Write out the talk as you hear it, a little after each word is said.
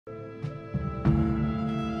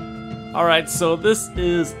Alright, so this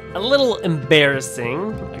is a little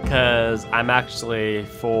embarrassing because I'm actually,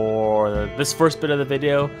 for this first bit of the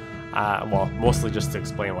video, well, mostly just to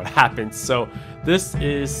explain what happened. So this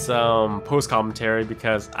is some post-commentary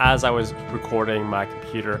because as I was recording, my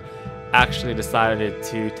computer actually decided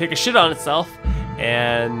to take a shit on itself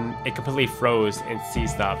and it completely froze and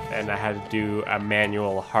seized up, and I had to do a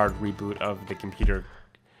manual hard reboot of the computer.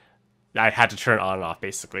 I had to turn it on and off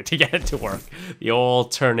basically to get it to work. The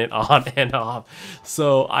old turn it on and off.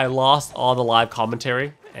 So I lost all the live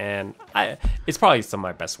commentary, and it's probably some of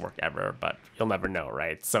my best work ever, but you'll never know,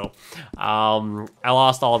 right? So I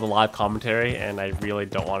lost all the live commentary, and I really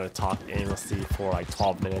don't want to talk aimlessly for like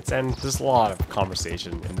 12 minutes. And there's a lot of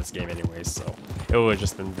conversation in this game anyways, so it would have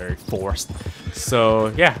just been very forced. So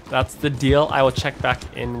yeah, that's the deal. I will check back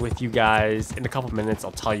in with you guys in a couple minutes.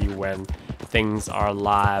 I'll tell you when things are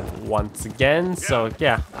live once again. So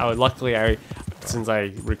yeah, luckily since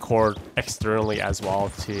I record externally as well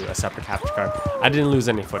to a separate capture card, I didn't lose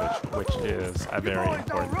any footage, which is a very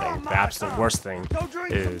important thing. The absolute worst thing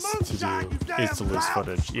is to lose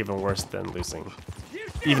footage, even worse than losing.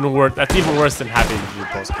 That's even worse than having to do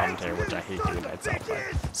post commentary, which I hate doing by itself.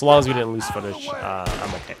 But so long as we didn't lose footage,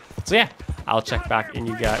 I'm okay. So yeah, I'll check back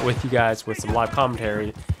with you guys with some live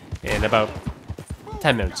commentary in about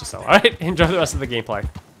 10 minutes or so. Alright, enjoy the rest of the gameplay.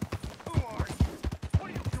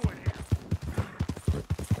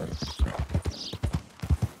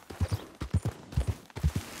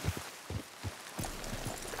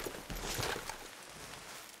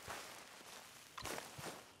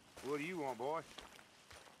 What do you want, boy?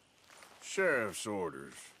 Sheriff's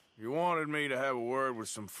orders. You wanted me to have a word with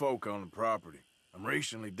some folk on the property. I'm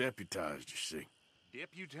recently deputized, you see.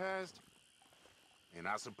 Deputized? And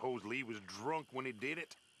I suppose Lee was drunk when he did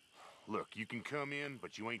it? Look, you can come in,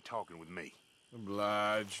 but you ain't talking with me.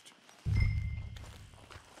 Obliged.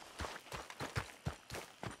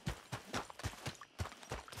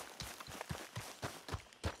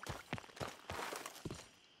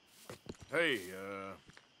 Hey,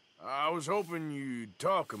 I was hoping you'd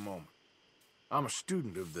talk a moment. I'm a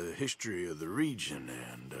student of the history of the region,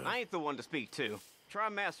 and, I ain't the one to speak to. Try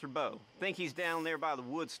Master Bo. Think he's down there by the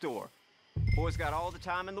wood store. Boy's got all the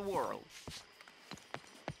time in the world.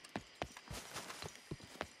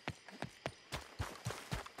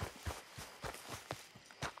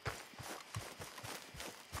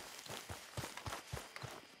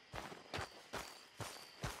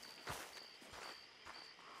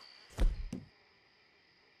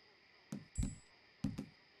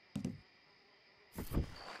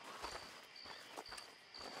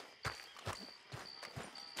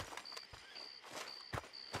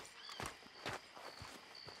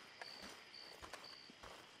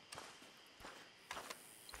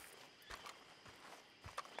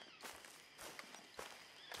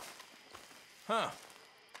 Huh.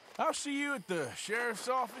 I'll see you at the sheriff's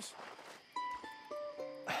office.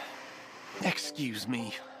 Excuse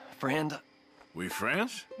me, friend. We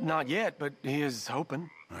friends? Not yet, but here's hoping.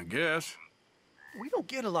 I guess. We don't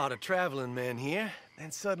get a lot of traveling men here,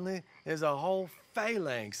 and suddenly there's a whole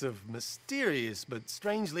phalanx of mysterious but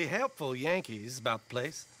strangely helpful Yankees about the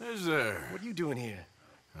place. Is there? What are you doing here?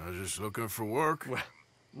 I was just looking for work. Well,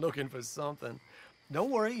 looking for something. Don't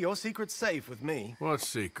worry, your secret's safe with me. What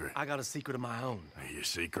secret? I got a secret of my own. Are you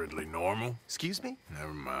secretly normal? Excuse me?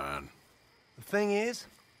 Never mind. The thing is,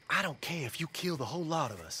 I don't care if you kill the whole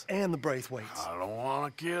lot of us, and the Braithwaites. I don't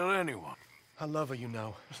want to kill anyone. I love her, you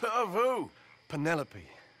know. Love who? Penelope.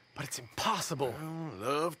 But it's impossible. Well,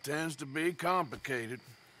 love tends to be complicated.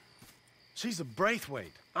 She's a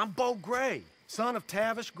Braithwaite. I'm Bo Gray, son of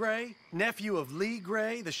Tavish Gray, nephew of Lee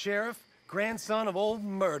Gray, the sheriff, grandson of old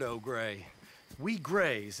Murdo Gray. We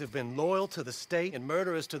Grays have been loyal to the state and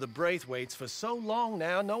murderous to the Braithwaites for so long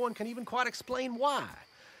now, no one can even quite explain why.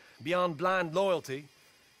 Beyond blind loyalty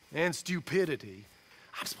and stupidity,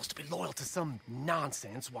 I'm supposed to be loyal to some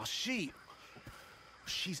nonsense while she's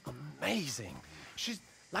amazing. She's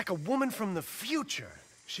like a woman from the future.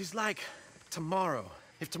 She's like tomorrow,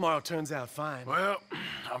 if tomorrow turns out fine. Well,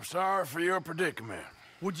 I'm sorry for your predicament.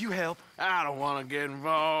 Would you help? I don't want to get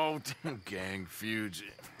involved in gang feuds.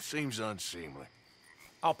 It seems unseemly.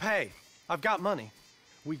 I'll pay. I've got money.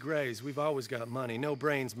 We Grays, we've always got money. No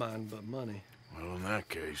brains, mind, but money. Well, in that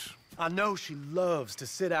case... I know she loves to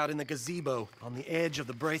sit out in the gazebo on the edge of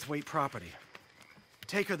the Braithwaite property.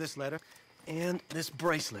 Take her this letter and this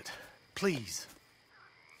bracelet, please.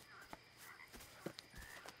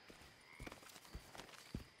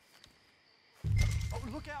 Oh,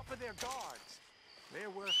 look out for their guards. They're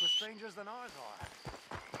worse with strangers than ours are.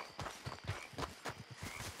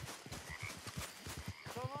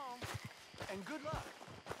 So long, and good luck.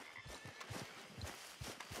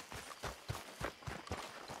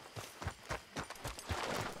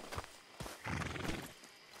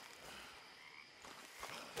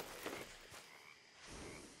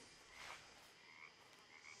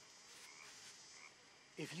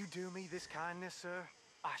 If you do me this kindness, sir,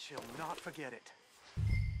 I shall not forget it.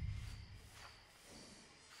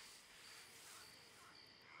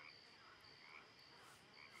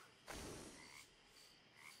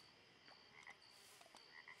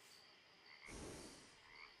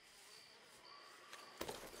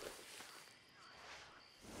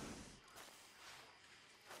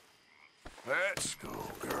 Let's go,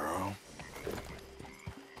 girl.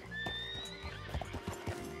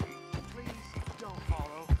 Please don't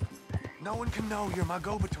follow. No one can know you're my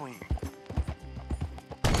go-between.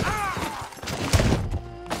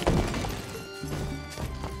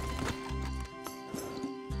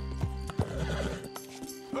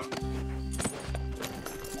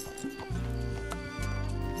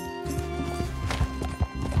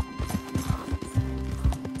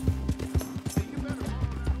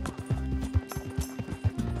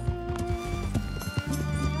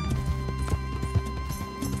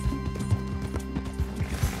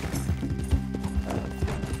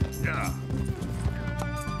 Yeah.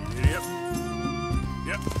 Yep.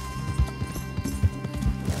 Yep.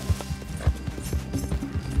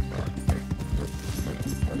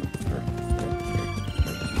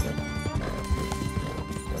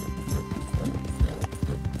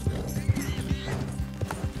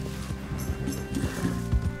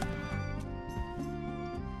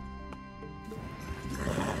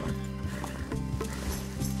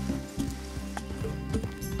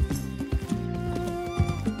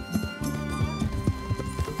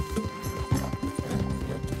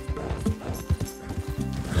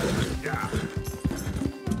 Yeah.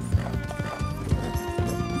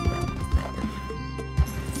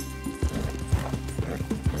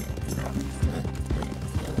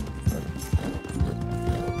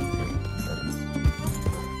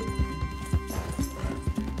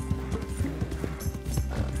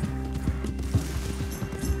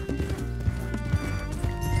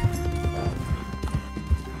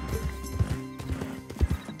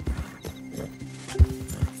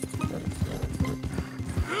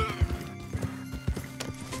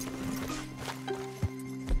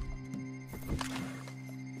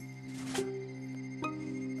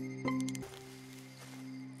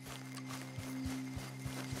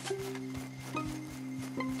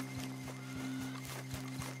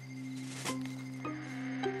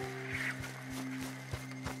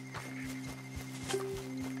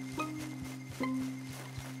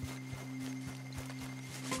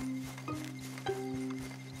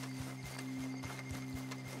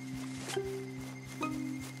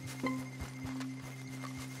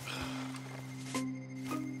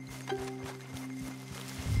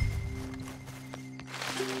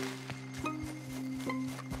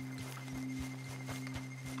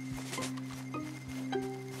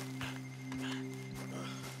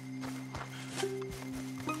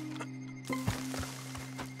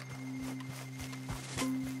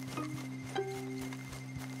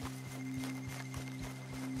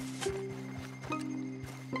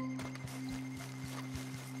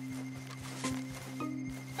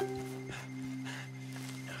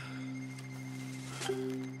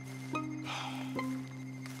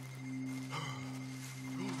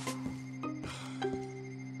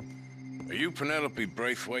 Are you Penelope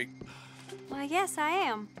Braithwaite? Why, yes, I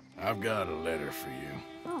am. I've got a letter for you.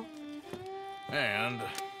 Oh. And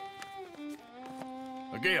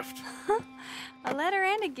a gift. A letter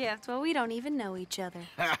and a gift. Well, we don't even know each other.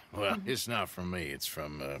 Well, it's not from me. It's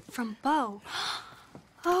from, From Bo.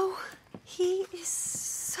 Oh, he is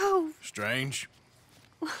so... Strange.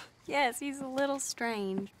 Yes, he's a little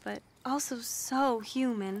strange, but also so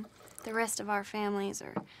human. The rest of our families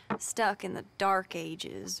are stuck in the Dark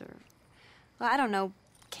Ages, or, well, I don't know,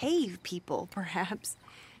 cave people, perhaps.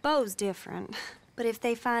 Bo's different, but if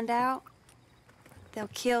they find out, they'll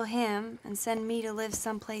kill him and send me to live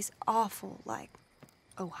someplace awful like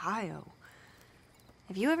Ohio.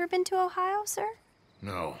 Have you ever been to Ohio, sir?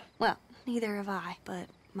 No. Well, neither have I, but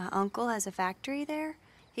my uncle has a factory there.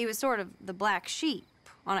 He was sort of the black sheep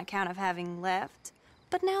on account of having left,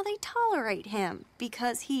 but now they tolerate him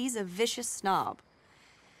because he's a vicious snob.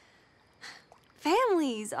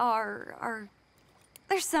 Families are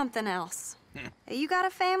there's something else. You got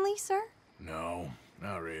a family, sir? No,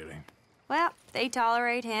 not really. Well, they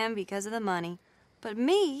tolerate him because of the money. But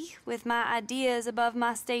me, with my ideas above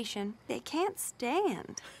my station, they can't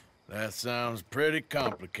stand. That sounds pretty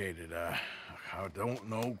complicated. I don't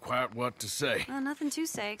know quite what to say. Well, nothing to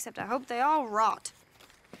say, except I hope they all rot.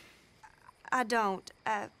 I don't,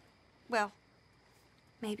 well,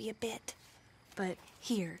 maybe a bit. But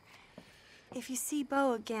here, if you see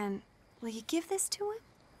Bo again, will you give this to him?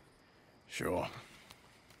 Sure.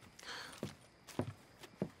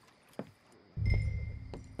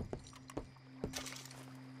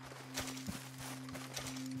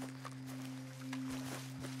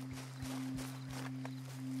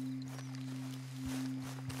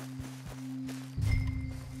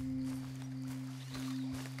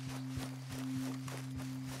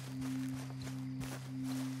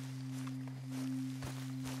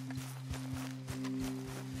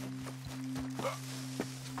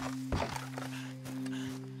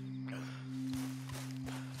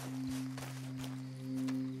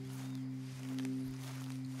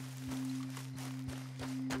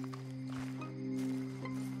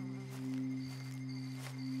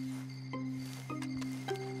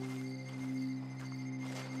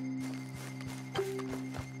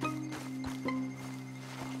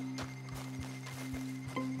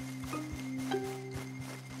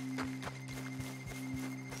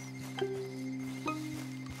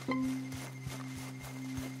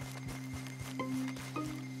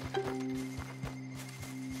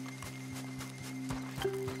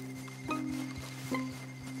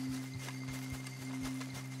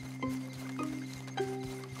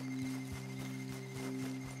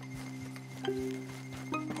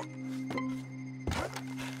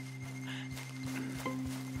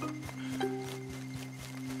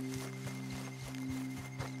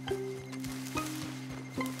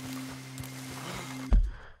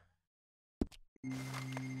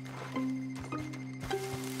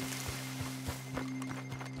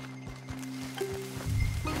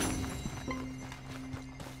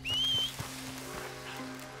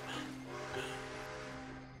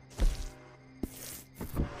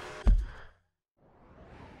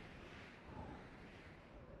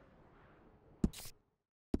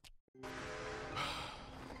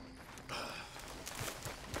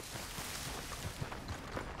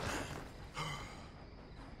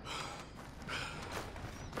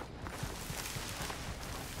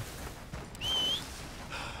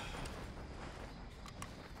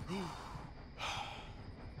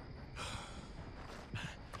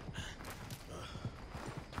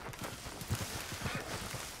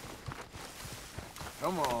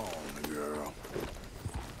 Come on, girl.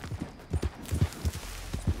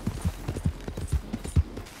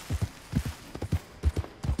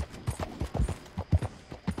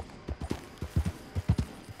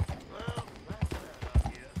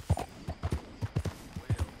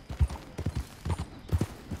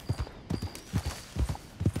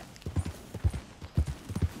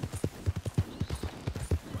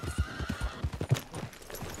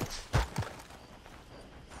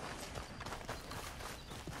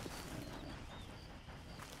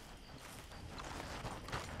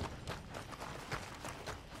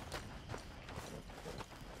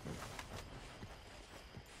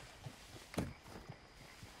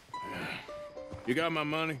 You got my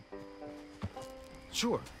money?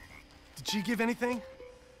 Sure. Did she give anything?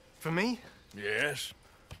 For me? Yes.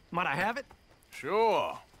 Might I have it?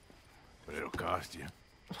 Sure. But it'll cost you.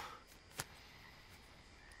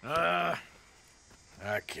 I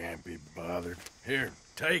can't be bothered. Here,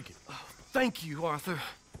 take it. Thank you, Arthur.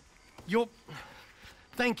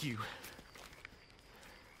 Thank you.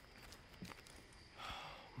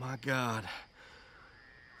 My God.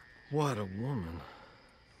 What a woman.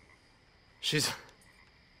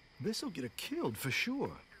 This'll get her killed for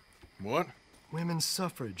sure. What? Women's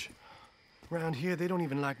suffrage. Around here, they don't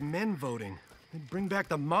even like men voting. They'd bring back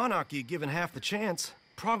the monarchy given half the chance.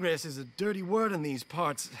 Progress is a dirty word in these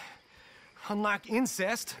parts. Unlike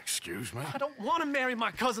incest. Excuse me? I don't want to marry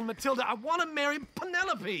my cousin Matilda. I want to marry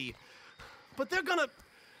Penelope. But they'll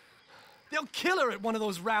kill her at one of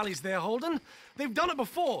those rallies they're holding. They've done it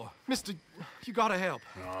before. Mister, you gotta help.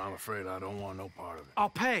 No, I'm afraid I don't want no part of it. I'll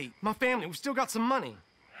pay. My family, we've still got some money.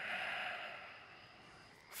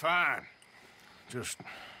 Fine. Just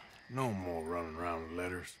no more running around with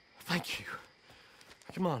letters. Thank you.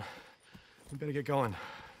 Come on. We better get going.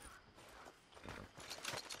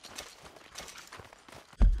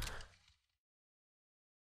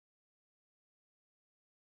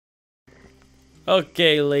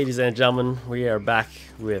 Okay, ladies and gentlemen, we are back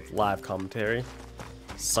with live commentary.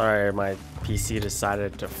 Sorry, my PC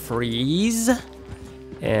decided to freeze,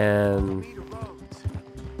 and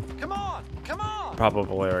Come on!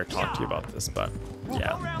 probably already talked to you about this, but We'll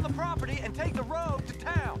yeah, go around the property and take the road to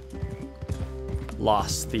town.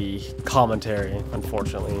 lost the commentary,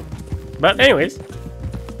 unfortunately. But anyways,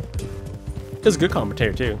 it was good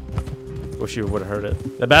commentary too. Wish you would have heard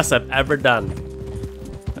it. The best I've ever done.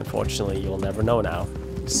 Unfortunately, you'll never know now.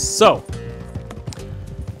 So,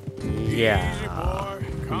 yeah, Easy, boy.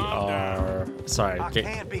 we Calm are. Sorry, I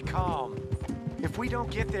can't be calm. If we don't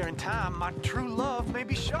get there in time, my true love may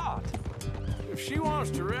be shot. If she wants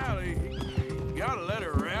to rally, you gotta let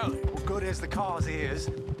her rally. Well, good as the cause is,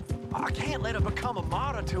 I can't let her become a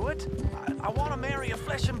martyr to it. I want to marry a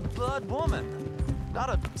flesh and blood woman, not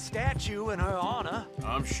a statue in her honor.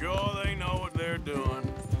 I'm sure they know what they're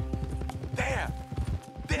doing.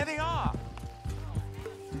 There they are.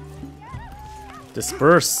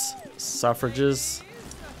 Disperse, suffrages.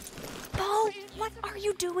 Bo, what are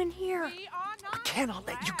you doing here? I cannot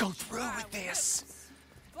let you go through with this.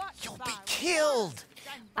 You'll be killed.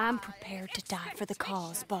 I'm prepared to die for the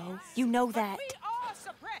cause, Bo. You know that.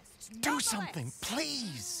 Do something,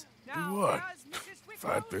 please. Do what?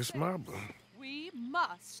 Fight this mob? We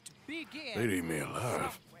must begin. They'd eat me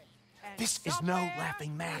alive. This is no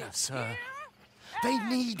laughing matter, sir. They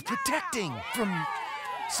need protecting from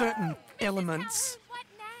certain elements.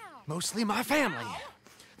 Mostly my family.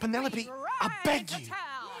 Penelope, I beg you.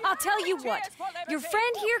 I'll tell you what. Your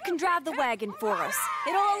friend here can drive the wagon for us.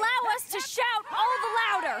 It'll allow us to shout all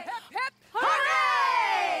the louder.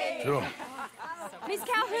 Hooray! Sure. Miss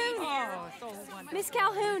Calhoun. Miss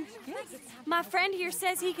Calhoun. My friend here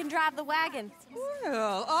says he can drive the wagon.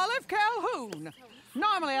 Well, Olive Calhoun.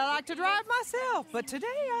 Normally I like to drive myself, but today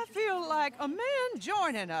I feel like a man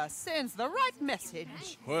joining us sends the right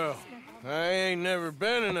message. Well, I ain't never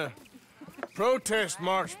been in a protest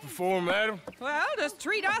march before, madam. Well, just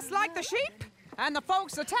treat us like the sheep, and the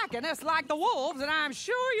folks attacking us like the wolves, and I'm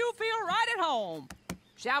sure you feel right at home.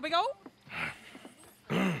 Shall we go?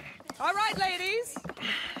 All right, ladies.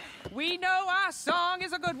 We know our song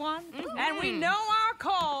is a good one, and we know our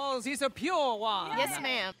cause is a pure one. Yes,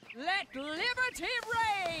 ma'am. Let liberty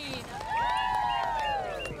reign!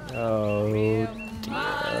 Oh dear.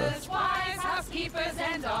 Mothers, wives, housekeepers,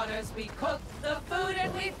 and daughters, we cook the food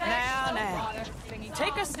and we fetch the water.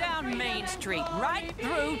 Take us down Main Street, right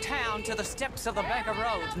through town to the steps of the Bank of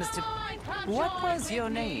Roads, Mr. What was your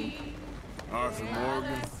name? Arthur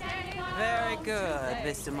Morgan. Very good,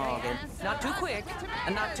 Mr. Morgan. Not too quick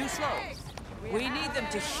and not too slow. We need them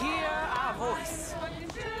to hear our voice.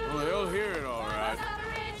 Well, they'll hear it all right.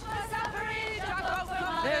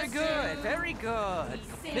 Very good, very good.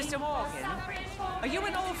 Mr. Morgan, are you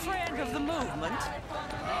an old friend of the movement?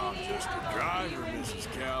 I'm just a driver, Mrs.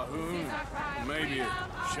 Calhoun. Maybe a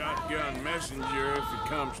shotgun messenger if it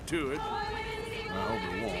comes to it. I hope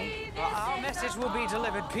it won't. Well, our message will be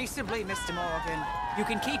delivered peaceably, Mr. Morgan. You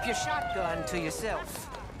can keep your shotgun to yourself.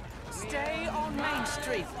 Stay on Main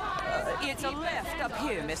Street. It's a left up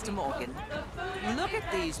here, Mr. Morgan. Look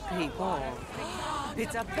at these people.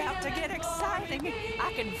 It's about to get exciting.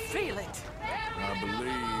 I can feel it. I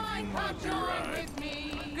believe you might be right.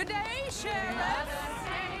 Good day, Sheriff.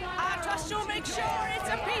 I trust you'll make sure it's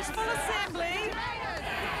a peaceful assembly.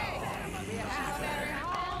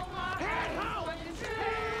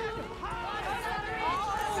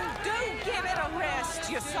 Oh, do give it a rest,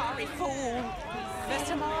 you sorry fool.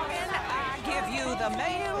 Mr. Morgan, I give you the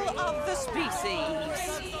male of the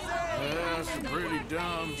species. That's a pretty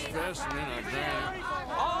dumb specimen, I grant.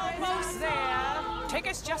 Almost there. Take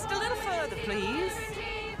us just a little further, please.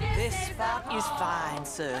 This spot is fine,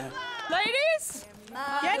 sir. Ladies,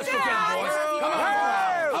 get down! Come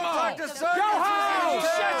on! Go home!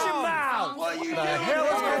 Shut your mouth! What are you doing? The hell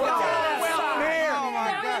is going on here? Oh my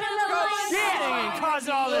God! Shit! And cause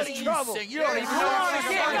all this trouble. You don't even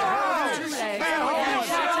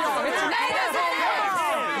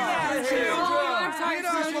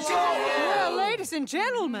Well, ladies and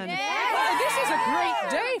gentlemen, this is a great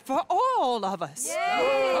day for all of us.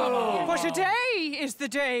 For today is the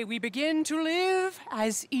day we begin to live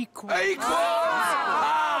as equals.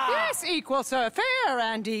 Yes, equal, sir. Fair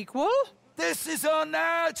and equal. This is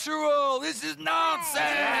unnatural. This is nonsense.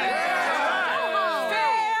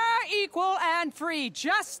 Fair, equal, and free,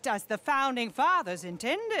 just as the Founding Fathers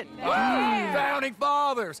intended. Founding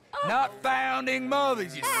fathers, not founding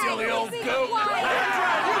mothers, you silly old goat.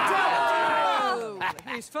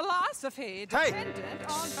 His philosophy dependent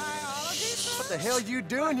on biology. What the hell you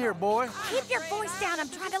doing here, boy? Keep your voice down. I'm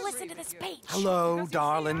trying to listen to the speech. Hello,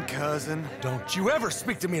 darling cousin. Don't you ever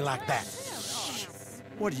speak to me like that.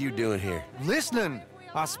 What are you doing here? Listening,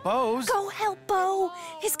 I suppose. Go help Bo.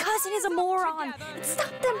 His cousin is a moron. And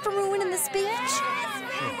stop them from ruining the speech.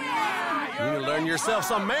 You need to learn yourself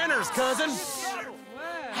some manners, cousin.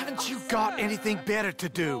 Haven't you got anything better to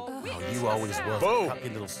do? Oh, you always was. Bo, a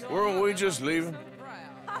little... weren't we just leaving?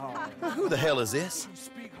 Who the hell is this?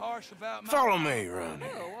 Follow me around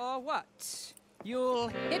here. Oh, what? You'll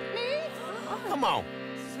hit me? Come on.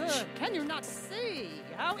 Sir, can you not see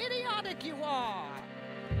how idiotic you are?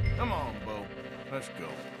 Come on, Bo. Let's go.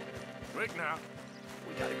 Quick now.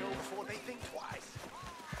 We gotta go before they think twice.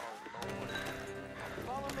 Oh, Lord.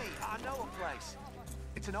 Follow me. I know a place.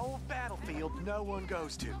 It's an old battlefield no one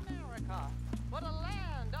goes to. America, but a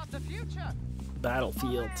land of the future.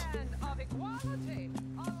 Battlefield. A land of equality.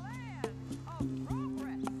 A land of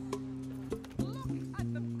progress. Look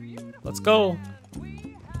at the beautiful Let's go.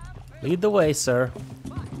 we have. Lead the way, sir.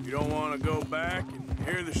 You don't want to go back and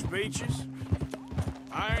hear the speeches?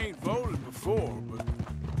 I ain't voted before, but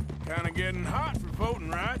kind of getting hot for voting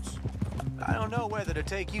rights. I don't know whether to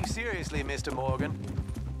take you seriously, Mr. Morgan.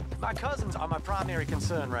 My cousins are my primary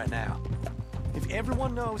concern right now. If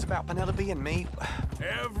everyone knows about Penelope and me...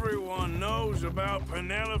 Everyone knows about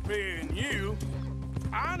Penelope and you.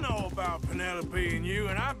 I know about Penelope and you,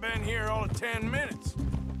 and I've been here all of 10 minutes.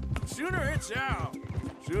 The sooner it's out,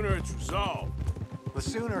 sooner it's resolved. The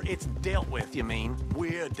sooner it's dealt with, you mean,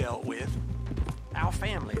 we're dealt with. Our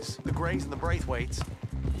families, the Grays and the Braithwaites,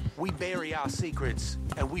 we bury our secrets,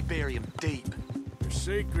 and we bury them deep. Your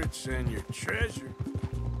secrets and your treasure.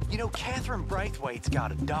 You know, Catherine Braithwaite's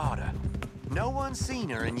got a daughter. No one's seen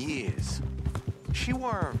her in years. She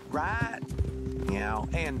weren't right, you know,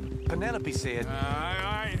 and Penelope said...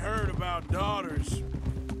 I ain't heard about daughters.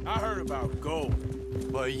 I heard about gold.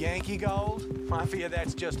 Well, Yankee gold? I fear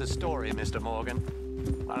that's just a story, Mr. Morgan.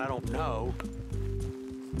 I don't know.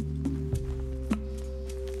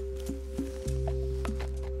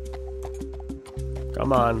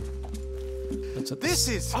 Come on. This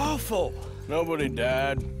is awful. Nobody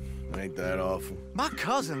died. Ain't that awful? My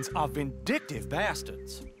cousins are vindictive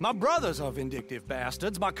bastards. My brothers are vindictive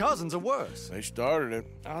bastards. My cousins are worse. They started it.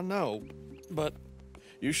 I know, but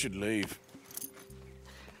You should leave.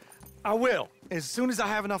 I will. As soon as I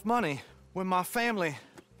have enough money. When my family...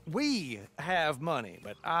 We have money,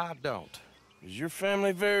 but I don't. Is your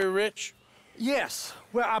family very rich? Yes.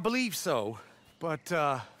 Well, I believe so. But,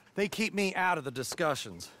 they keep me out of the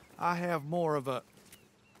discussions. I have more of a...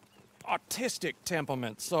 artistic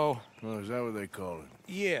temperament, so... Oh, is that what they call it?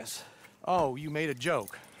 Yes. Oh, you made a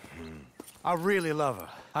joke. I really love her.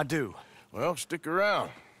 I do. Well, stick around.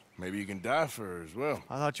 Maybe you can die for her as well.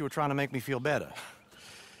 I thought you were trying to make me feel better.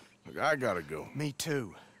 Look, I gotta go. Me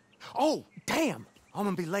too. Oh, damn! I'm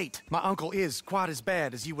gonna be late. My uncle is quite as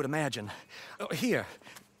bad as you would imagine. Here,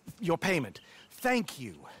 your payment. Thank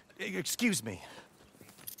you. Excuse me.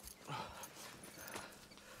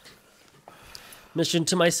 Mission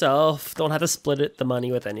to myself. Don't have to split the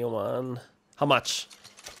money with anyone. How much?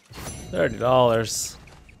 $30.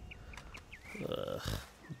 Ugh.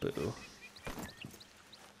 Boo.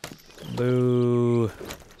 Boo.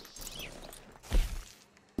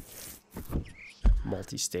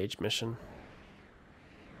 Multi-stage mission.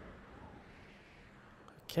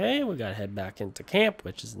 Okay, we gotta head back into camp,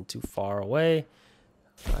 which isn't too far away.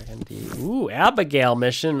 I can do. Ooh, Abigail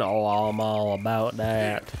mission. Oh, I'm all about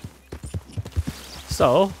that.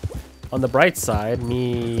 So, on the bright side,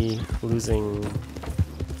 me losing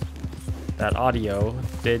that audio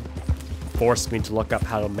did force me to look up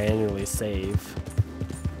how to manually save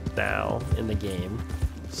now in the game.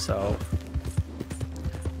 So,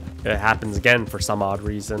 if it happens again for some odd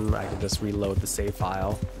reason, I can just reload the save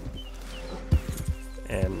file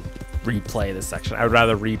and replay the section. I would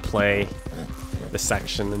rather replay the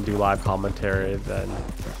section and do live commentary than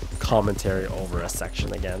commentary over a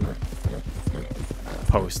section again.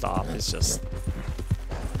 Post-op is just,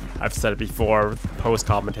 I've said it before,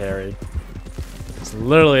 post-commentary is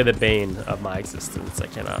literally the bane of my existence. I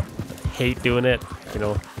cannot, hate doing it, you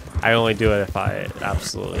know. I only do it if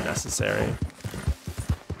absolutely necessary.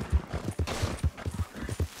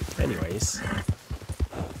 Anyways.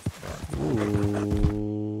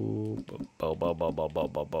 Ooh.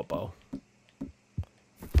 Bo.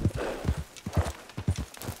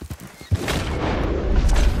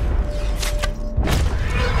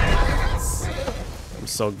 I'm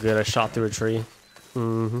so good. I shot through a tree.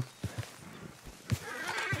 Mm-hmm.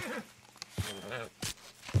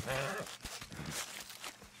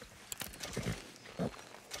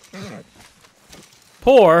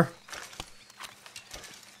 Poor.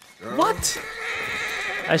 What?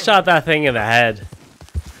 I shot that thing in the head.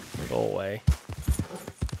 Go away.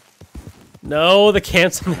 No, the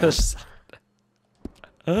camp's on the other side.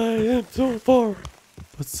 I am so far.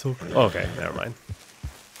 But so. Okay, never mind.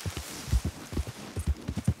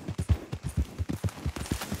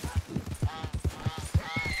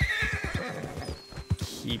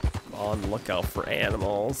 Keep on lookout for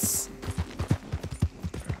animals.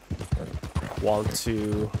 Want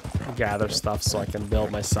to gather stuff so I can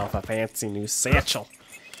build myself a fancy new satchel.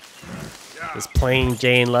 This plain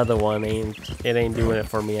Jane leather one ain't doing it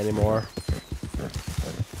for me anymore.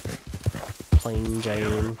 Plain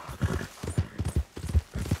Jane.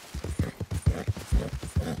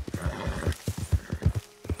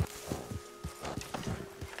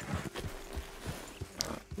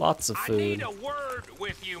 Lots of food. I need a word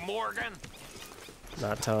with you, Morgan.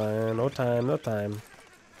 Not time, no time, no time.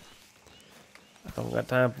 I don't got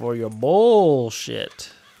time for your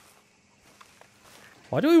bullshit.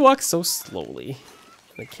 Why do we walk so slowly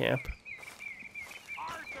in the camp?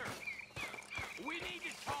 Arthur, we need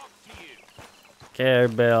to talk to you.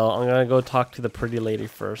 Okay, Bill, I'm gonna go talk to the pretty lady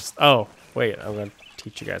first. Oh, wait, I'm gonna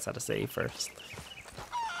teach you guys how to save first.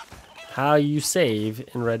 How you save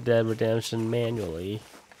in Red Dead Redemption manually.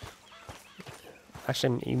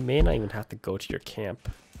 Actually, you may not even have to go to your camp,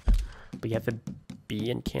 but you have to be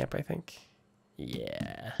in camp, I think.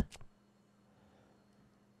 Yeah.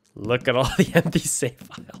 Look at all the empty save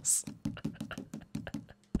files.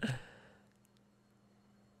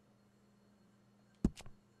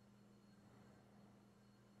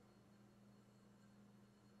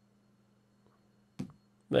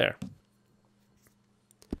 There.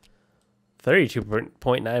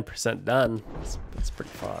 32.9% done. That's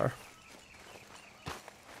pretty far.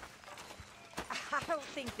 I don't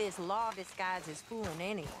think this law disguise is fooling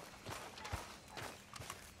anyone.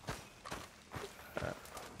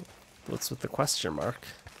 What's with the question mark?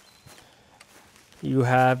 You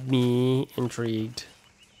have me intrigued.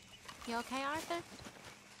 You okay, Arthur?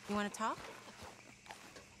 You want to talk?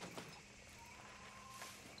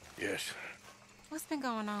 Yes. What's been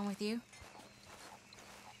going on with you?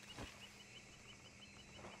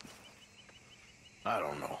 I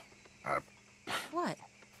don't know. I've What?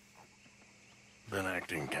 been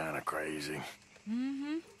acting kind of crazy.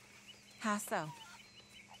 Mm-hmm. How so?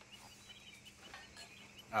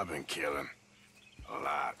 I've been killing a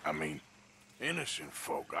lot. I mean, innocent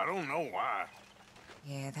folk. I don't know why.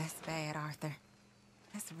 Yeah, that's bad, Arthur.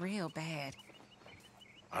 That's real bad.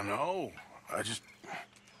 I know. I just...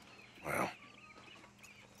 Well,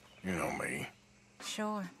 you know me.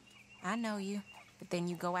 Sure. I know you. But then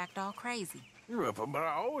you go act all crazy. But I've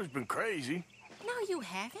always been crazy. No, you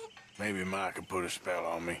haven't. Maybe Mike could put a spell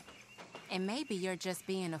on me. And maybe you're just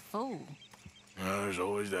being a fool. There's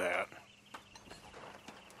always that.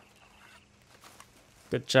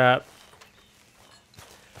 Good chat.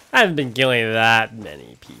 I haven't been killing that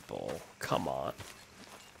many people. Come on.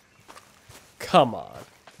 Come on.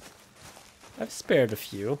 I've spared a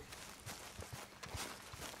few.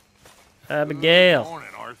 Abigail. Good morning,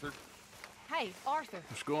 Arthur. Hey, Arthur.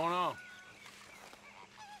 What's going on?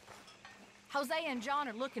 Hosea and John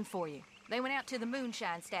are looking for you. They went out to the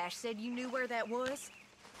moonshine stash, said you knew where that was.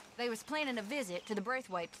 They was planning a visit to the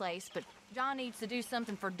Braithwaite place, but John needs to do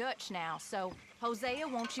something for Dutch now, so Hosea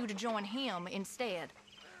wants you to join him instead.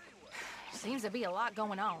 Seems to be a lot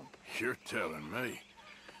going on. You're telling me.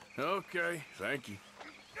 Okay, thank you.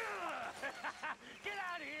 Get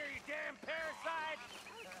out of here, you damn parasite!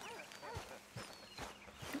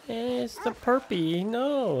 It's the perpy.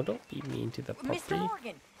 No, don't be mean to the puppy. Mr.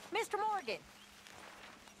 Morgan! Mr. Morgan!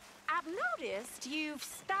 I've noticed you've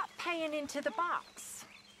stopped paying into the box.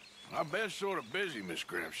 I've been sort of busy, Miss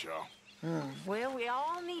Grimshaw. Well, we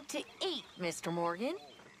all need to eat, Mr. Morgan.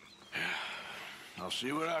 I'll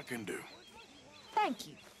see what I can do. Thank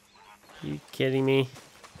you. You kidding me?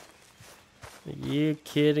 Are you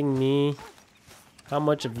kidding me? How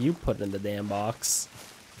much have you put in the damn box?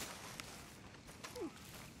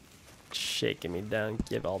 Shaking me down,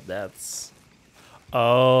 give all deaths.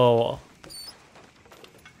 Oh.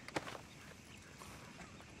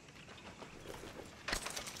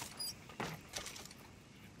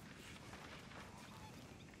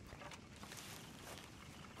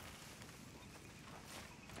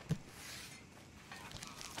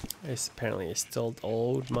 This apparently is still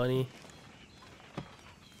owed money.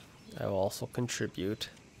 I will also contribute.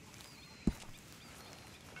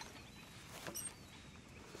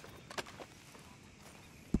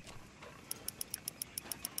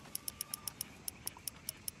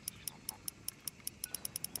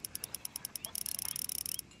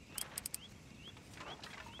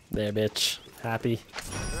 There, bitch. Happy.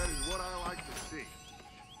 That is what I like to see.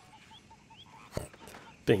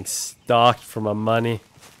 Being stalked for my money.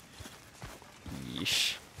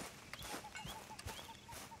 Yeesh.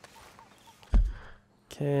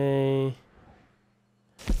 Okay.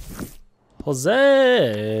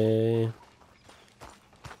 Jose.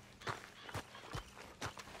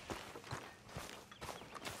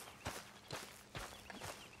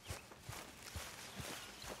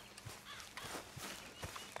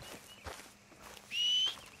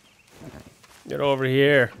 Get over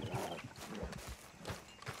here.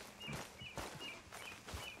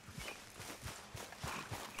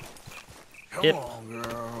 Come on,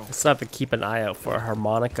 girl. I still have to keep an eye out for a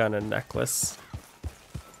harmonica and a necklace.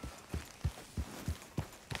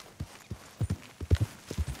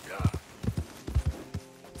 Yeah.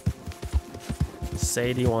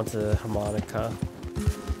 Sadie wants a harmonica.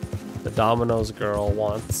 The Domino's girl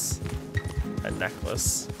wants a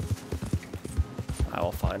necklace. I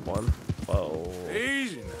will find one. Whoa.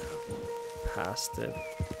 Easy now. Past it.